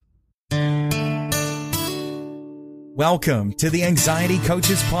Welcome to the Anxiety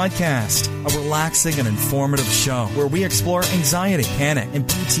Coaches Podcast, a relaxing and informative show where we explore anxiety, panic, and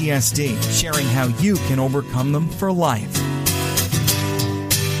PTSD, sharing how you can overcome them for life.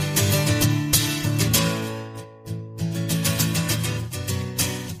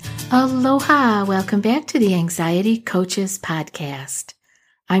 Aloha! Welcome back to the Anxiety Coaches Podcast.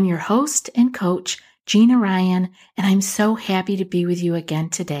 I'm your host and coach, Gina Ryan, and I'm so happy to be with you again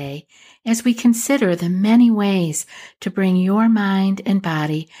today as we consider the many ways to bring your mind and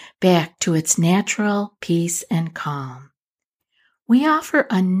body back to its natural peace and calm. We offer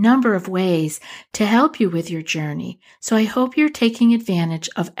a number of ways to help you with your journey, so I hope you're taking advantage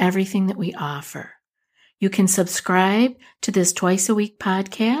of everything that we offer. You can subscribe to this twice-a-week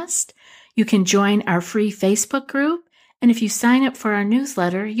podcast. You can join our free Facebook group. And if you sign up for our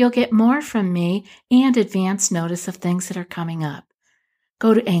newsletter, you'll get more from me and advance notice of things that are coming up.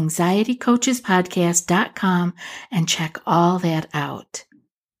 Go to anxietycoachespodcast.com and check all that out.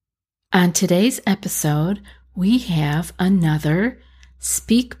 On today's episode, we have another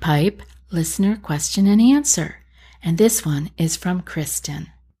SpeakPipe listener question and answer. And this one is from Kristen.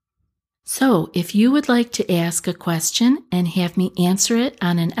 So, if you would like to ask a question and have me answer it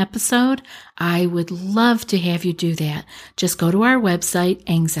on an episode, I would love to have you do that. Just go to our website,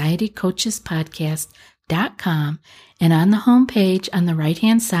 anxietycoachespodcast.com, and on the homepage on the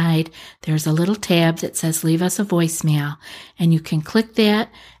right-hand side, there's a little tab that says Leave Us a Voicemail, and you can click that,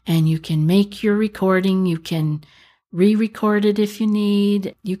 and you can make your recording. You can re-record it if you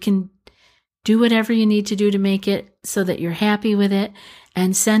need. You can do whatever you need to do to make it so that you're happy with it,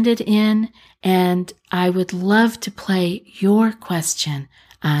 and send it in, and I would love to play your question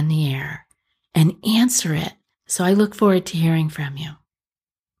on the air and answer it. So I look forward to hearing from you.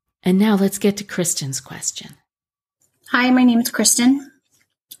 And now let's get to Kristen's question. Hi, my name is Kristen.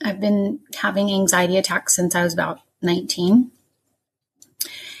 I've been having anxiety attacks since I was about 19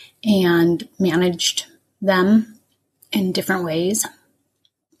 and managed them in different ways.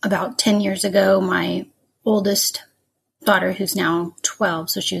 About 10 years ago, my oldest daughter, who's now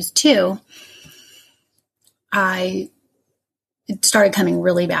 12, so she was 2, it started coming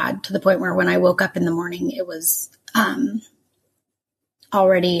really bad to the point where when I woke up in the morning, it was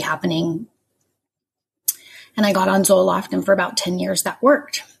already happening. And I got on Zoloft, and for about 10 years that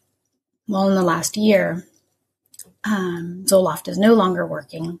worked. Well, in the last year, Zoloft is no longer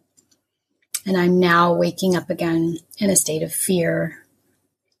working, and I'm now waking up again in a state of fear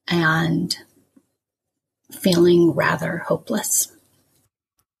and feeling rather hopeless.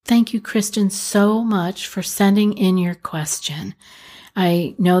 Thank you, Kristen, so much for sending in your question.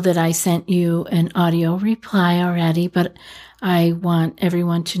 I know that I sent you an audio reply already, but I want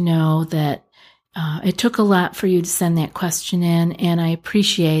everyone to know that it took a lot for you to send that question in, and I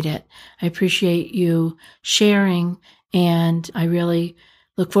appreciate it. I appreciate you sharing, and I really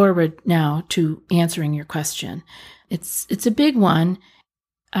look forward now to answering your question. It's a big one.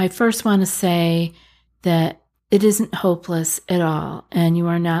 I first want to say that it isn't hopeless at all, and you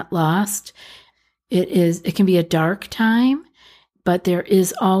are not lost. It can be a dark time, but there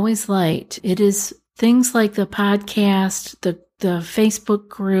is always light. It is things like the podcast, the Facebook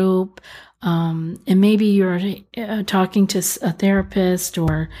group, and maybe you're talking to a therapist,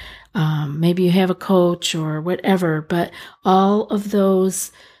 or maybe you have a coach or whatever, but all of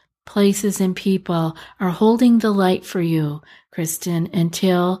those places and people are holding the light for you, Kristen,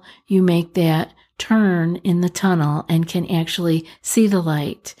 until you make that turn in the tunnel and can actually see the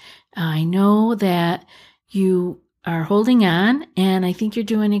light. I know that you are holding on, and I think you're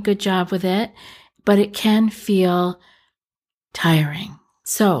doing a good job with it, but it can feel tiring.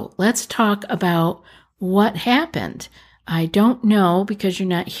 So let's talk about what happened. I don't know, because you're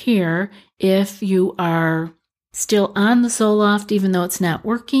not here, if you are still on the Zoloft even though it's not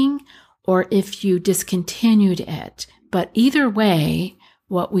working, or if you discontinued it. But either way,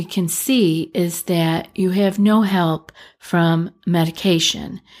 what we can see is that you have no help from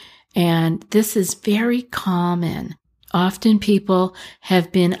medication. And this is very common. Often people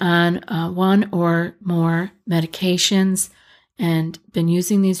have been on one or more medications and been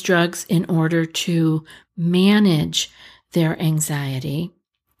using these drugs in order to manage their anxiety.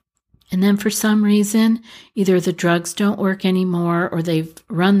 And then for some reason, either the drugs don't work anymore or they've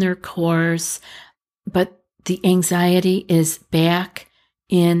run their course, but the anxiety is back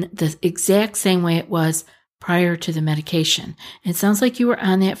in the exact same way it was prior to the medication. And it sounds like you were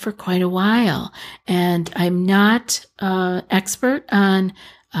on that for quite a while. And I'm not an expert on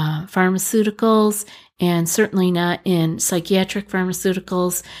pharmaceuticals, and certainly not in psychiatric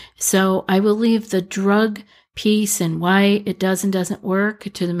pharmaceuticals. So I will leave the drug piece and why it does and doesn't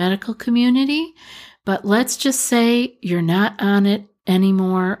work to the medical community. But let's just say you're not on it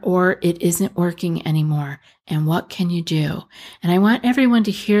anymore, or it isn't working anymore. And what can you do? And I want everyone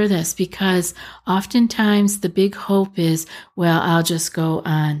to hear this, because oftentimes the big hope is, well, I'll just go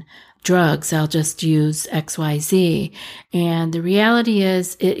on drugs. I'll just use XYZ. And the reality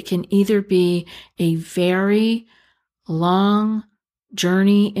is it can either be a very long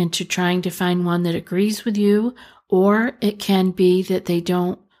journey into trying to find one that agrees with you, or it can be that they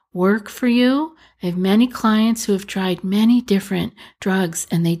don't work for you. I have many clients who have tried many different drugs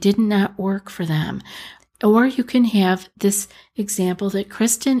and they did not work for them. Or you can have this example that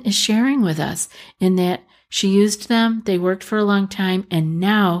Kristen is sharing with us, in that she used them, they worked for a long time, and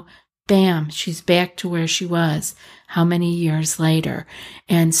now, bam, she's back to where she was how many years later.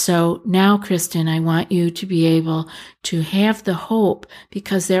 And so now, Kristen, I want you to be able to have the hope,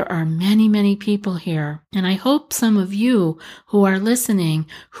 because there are many, many people here. And I hope some of you who are listening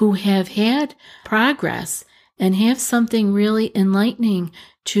who have had progress and have something really enlightening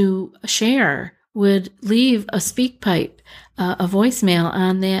to share would leave a SpeakPipe, a voicemail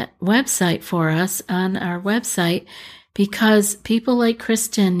on that website for us, on our website, because people like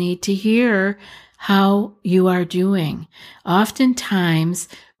Kristen need to hear how you are doing. Oftentimes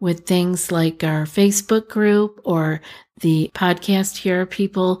with things like our Facebook group or the podcast here,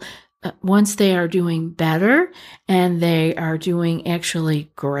 people, once they are doing better and they are doing actually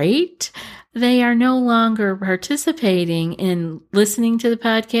great, they are no longer participating in listening to the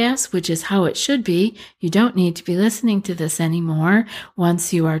podcast, which is how it should be. You don't need to be listening to this anymore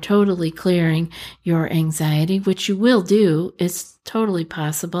once you are totally clearing your anxiety, which you will do. It's totally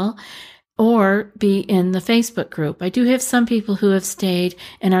possible. Or be in the Facebook group. I do have some people who have stayed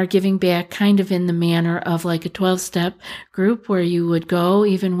and are giving back kind of in the manner of like a 12-step group, where you would go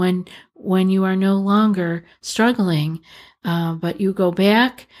even when you are no longer struggling, but you go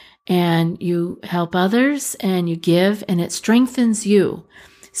back and you help others and you give, and it strengthens you.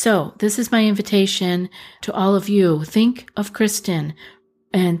 So this is my invitation to all of you. Think of Kristen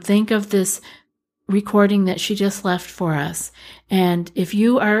and think of this recording that she just left for us. And if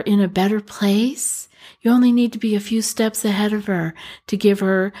you are in a better place, you only need to be a few steps ahead of her to give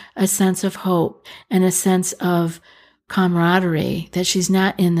her a sense of hope and a sense of camaraderie, that she's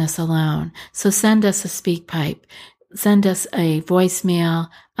not in this alone. So send us a SpeakPipe. Send us a voicemail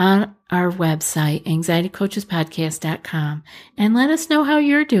on our website, anxietycoachespodcast.com, and let us know how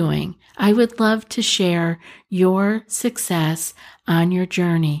you're doing. I would love to share your success on your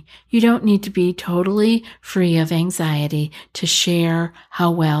journey. You don't need to be totally free of anxiety to share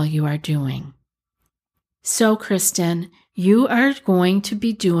how well you are doing. So, Kristen, you are going to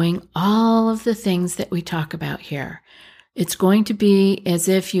be doing all of the things that we talk about here. It's going to be as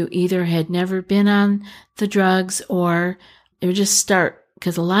if you either had never been on the drugs or you just start,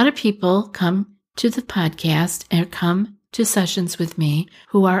 because a lot of people come to the podcast and come to sessions with me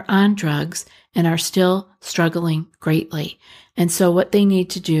who are on drugs and are still struggling greatly. And so what they need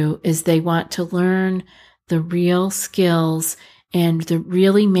to do is they want to learn the real skills and to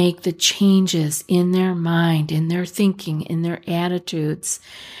really make the changes in their mind, in their thinking, in their attitudes,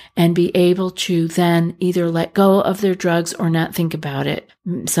 and be able to then either let go of their drugs or not think about it.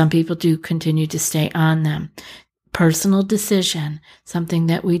 Some people do continue to stay on them. Personal decision, something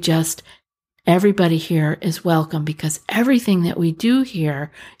that everybody here is welcome, because everything that we do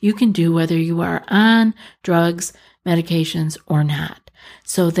here, you can do whether you are on drugs, medications, or not.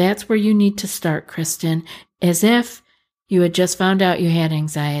 So that's where you need to start, Kristen, as if you had just found out you had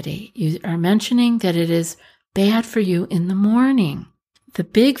anxiety. You are mentioning that it is bad for you in the morning. The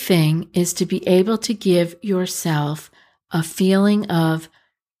big thing is to be able to give yourself a feeling of,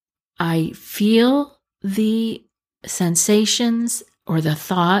 I feel the sensations or the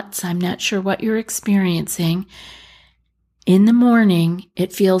thoughts, I'm not sure what you're experiencing. In the morning,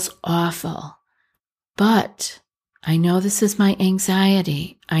 it feels awful, but I know this is my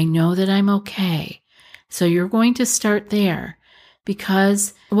anxiety. I know that I'm okay. So you're going to start there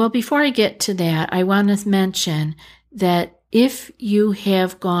because, well, before I get to that, I want to mention that if you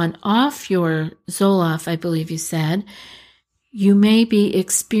have gone off your Zoloft, I believe you said, you may be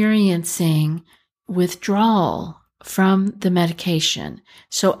experiencing withdrawal from the medication.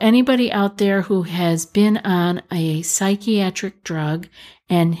 So anybody out there who has been on a psychiatric drug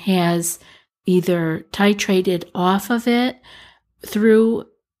and has either titrated off of it through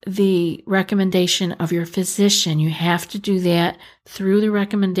the recommendation of your physician, you have to do that through the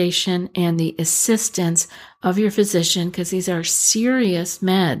recommendation and the assistance of your physician, because these are serious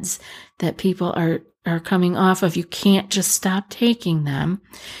meds that people are coming off of. You can't just stop taking them.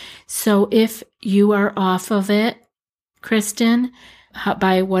 So if you are off of it, Kristen,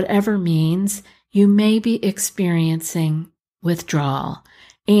 by whatever means, you may be experiencing withdrawal.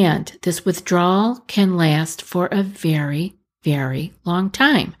 And this withdrawal can last for a very, very long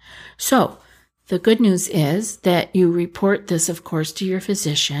time. So the good news is that you report this, of course, to your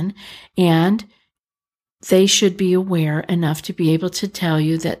physician, and they should be aware enough to be able to tell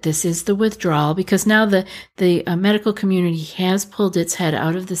you that this is the withdrawal, because now the medical community has pulled its head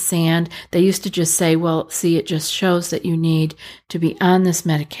out of the sand. They used to just say, well, see, it just shows that you need to be on this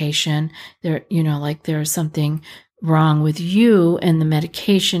medication. There, like there's something wrong with you and the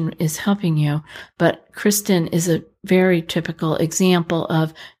medication is helping you. But Kristen is a very typical example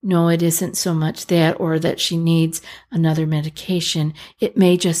of, no, it isn't so much that, or that she needs another medication. It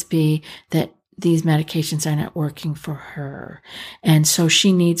may just be that these medications are not working for her. And so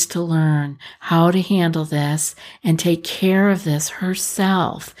she needs to learn how to handle this and take care of this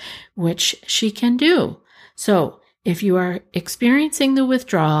herself, which she can do. So if you are experiencing the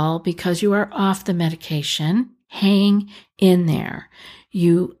withdrawal because you are off the medication, hang in there.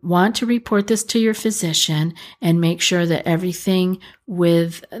 You want to report this to your physician and make sure that everything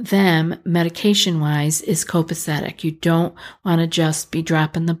with them, medication-wise, is copacetic. You don't want to just be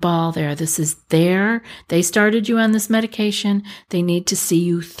dropping the ball there. This is they started you on this medication. They need to see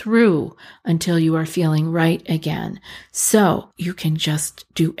you through until you are feeling right again. So you can just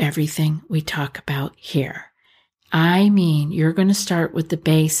do everything we talk about here. I mean, you're going to start with the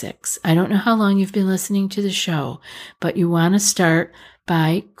basics. I don't know how long you've been listening to the show, but you want to start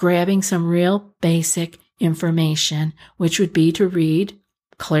by grabbing some real basic information, which would be to read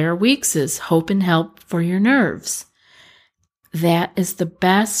Claire Weeks's Hope and Help for Your Nerves. That is the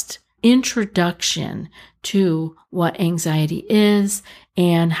best introduction to what anxiety is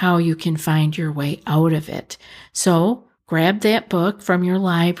and how you can find your way out of it. So grab that book from your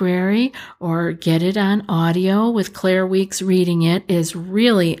library or get it on audio with Claire Weeks reading it is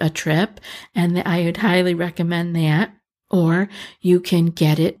really a trip, and I would highly recommend that. Or you can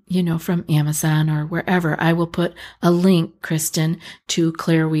get it, from Amazon or wherever. I will put a link, Kristen, to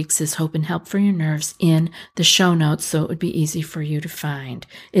Claire Weeks's Hope and Help for Your Nerves in the show notes, so it would be easy for you to find.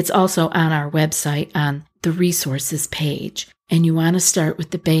 It's also on our website on the resources page. And you want to start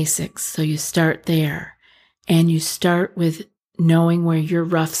with the basics. So you start there. And you start with knowing where your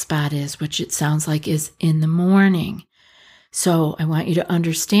rough spot is, which it sounds like is in the morning. So I want you to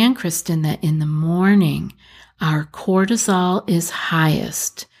understand, Kristen, that in the morning, our cortisol is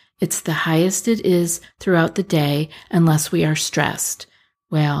highest. It's the highest it is throughout the day unless we are stressed.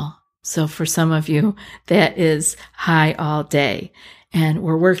 Well, so for some of you, that is high all day. And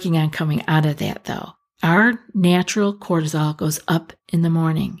we're working on coming out of that, though. Our natural cortisol goes up in the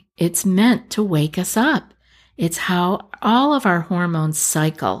morning. It's meant to wake us up. It's how all of our hormones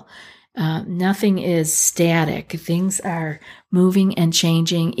cycle. Nothing is static. Things are moving and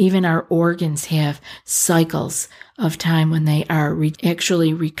changing. Even our organs have cycles of time when they are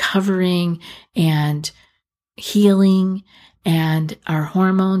actually recovering and healing. And our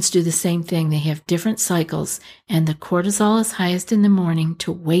hormones do the same thing. They have different cycles. And the cortisol is highest in the morning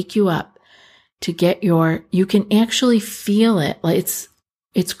to wake you up, to get you can actually feel it. Like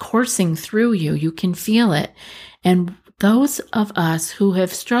it's coursing through you. You can feel it. And those of us who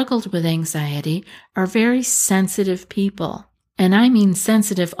have struggled with anxiety are very sensitive people. And I mean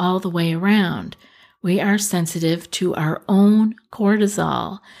sensitive all the way around. We are sensitive to our own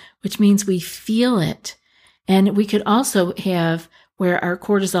cortisol, which means we feel it. And we could also have where our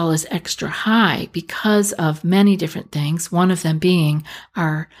cortisol is extra high because of many different things, one of them being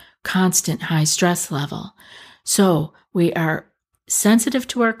our constant high stress level. So we are sensitive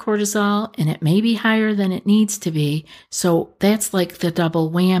to our cortisol, and it may be higher than it needs to be. So that's like the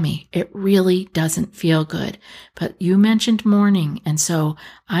double whammy. It really doesn't feel good. But you mentioned morning, and so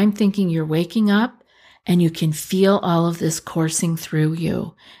I'm thinking you're waking up and you can feel all of this coursing through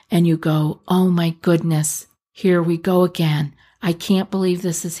you. And you go, oh my goodness, here we go again. I can't believe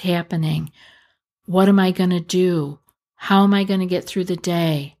this is happening. What am I going to do? How am I going to get through the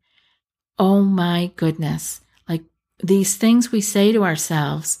day? Oh my goodness. These things we say to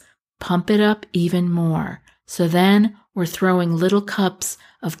ourselves pump it up even more. So then we're throwing little cups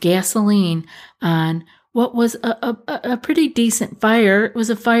of gasoline on what was a pretty decent fire. It was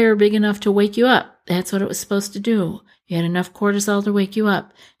a fire big enough to wake you up. That's what it was supposed to do. You had enough cortisol to wake you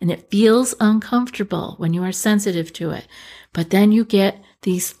up. And it feels uncomfortable when you are sensitive to it. But then you get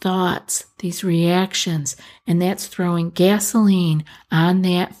these thoughts, these reactions, and that's throwing gasoline on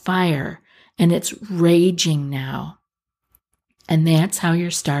that fire. And it's raging now. And that's how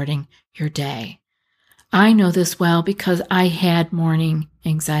you're starting your day. I know this well because I had morning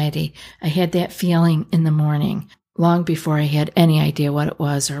anxiety. I had that feeling in the morning. long before I had any idea what it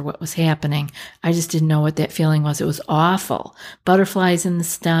was or what was happening. I just didn't know what that feeling was. It was awful. Butterflies in the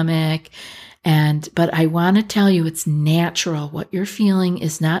stomach. But I want to tell you, it's natural. What you're feeling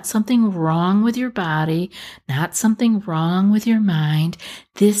is not something wrong with your body, not something wrong with your mind.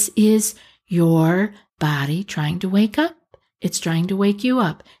 This is your body trying to wake up. It's trying to wake you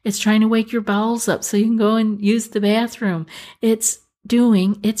up. It's trying to wake your bowels up so you can go and use the bathroom. It's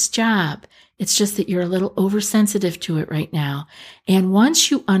doing its job. It's just that you're a little oversensitive to it right now. And once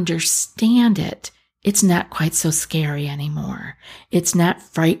you understand it, it's not quite so scary anymore. It's not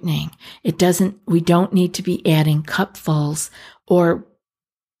frightening. We don't need to be adding cupfuls or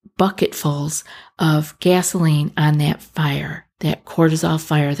bucketfuls of gasoline on that fire, that cortisol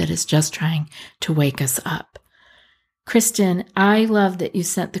fire that is just trying to wake us up. Kristen, I love that you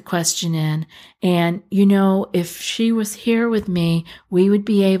sent the question in. And, if she was here with me, we would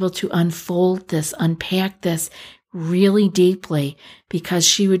be able to unfold this, unpack this really deeply, because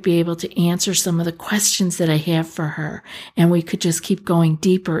she would be able to answer some of the questions that I have for her. And we could just keep going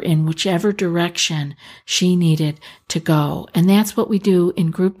deeper in whichever direction she needed to go. And that's what we do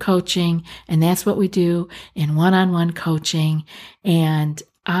in group coaching. And that's what we do in one-on-one coaching. And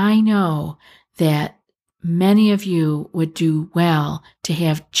I know that many of you would do well to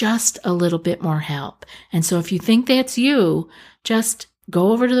have just a little bit more help. And so if you think that's you, just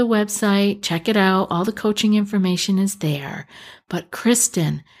go over to the website, check it out. All the coaching information is there. But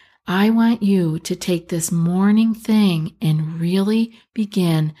Kristen, I want you to take this morning thing and really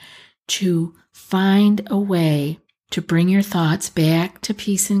begin to find a way to bring your thoughts back to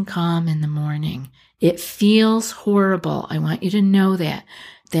peace and calm in the morning. It feels horrible. I want you to know that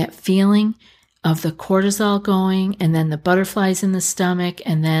feeling of the cortisol going and then the butterflies in the stomach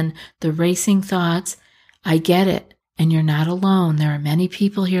and then the racing thoughts. I get it. And you're not alone. There are many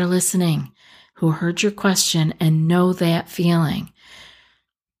people here listening who heard your question and know that feeling.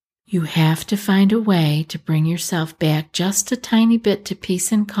 You have to find a way to bring yourself back just a tiny bit to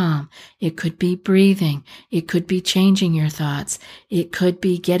peace and calm. It could be breathing. It could be changing your thoughts. It could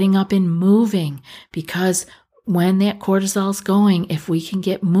be getting up and moving, because when that cortisol's going, if we can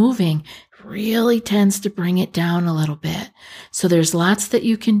get moving, really tends to bring it down a little bit. So there's lots that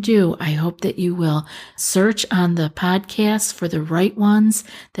you can do. I hope that you will search on the podcasts for the right ones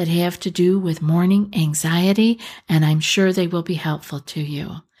that have to do with morning anxiety, and I'm sure they will be helpful to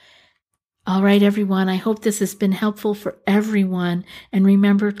you. All right, everyone, I hope this has been helpful for everyone. And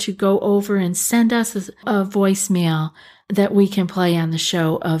remember to go over and send us a voicemail that we can play on the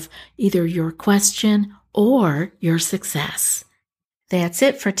show of either your question or your success. That's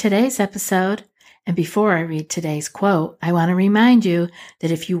it for today's episode. And before I read today's quote, I want to remind you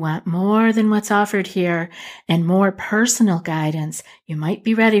that if you want more than what's offered here and more personal guidance, you might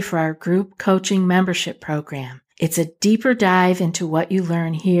be ready for our group coaching membership program. It's a deeper dive into what you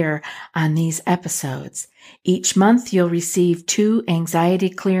learn here on these episodes. Each month, you'll receive 2 anxiety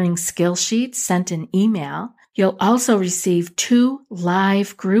clearing skill sheets sent in email. You'll also receive 2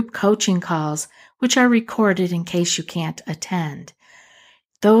 live group coaching calls, which are recorded in case you can't attend.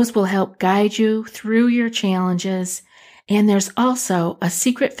 Those will help guide you through your challenges. And there's also a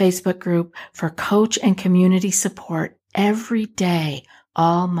secret Facebook group for coach and community support every day,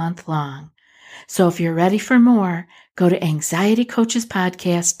 all month long. So if you're ready for more, go to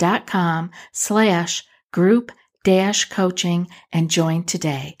anxietycoachespodcast.com/group-coaching and join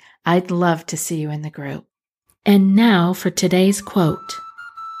today. I'd love to see you in the group. And now for today's quote.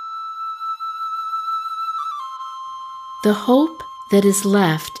 The hope that is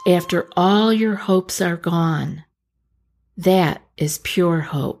left after all your hopes are gone, that is pure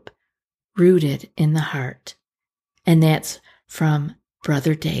hope, rooted in the heart. And that's from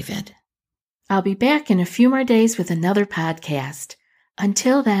Brother David. I'll be back in a few more days with another podcast.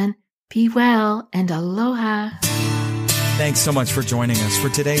 Until then, be well and aloha. Thanks so much for joining us for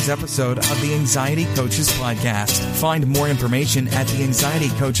today's episode of the Anxiety Coaches Podcast. Find more information at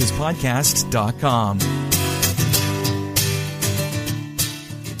theanxietycoachespodcast.com.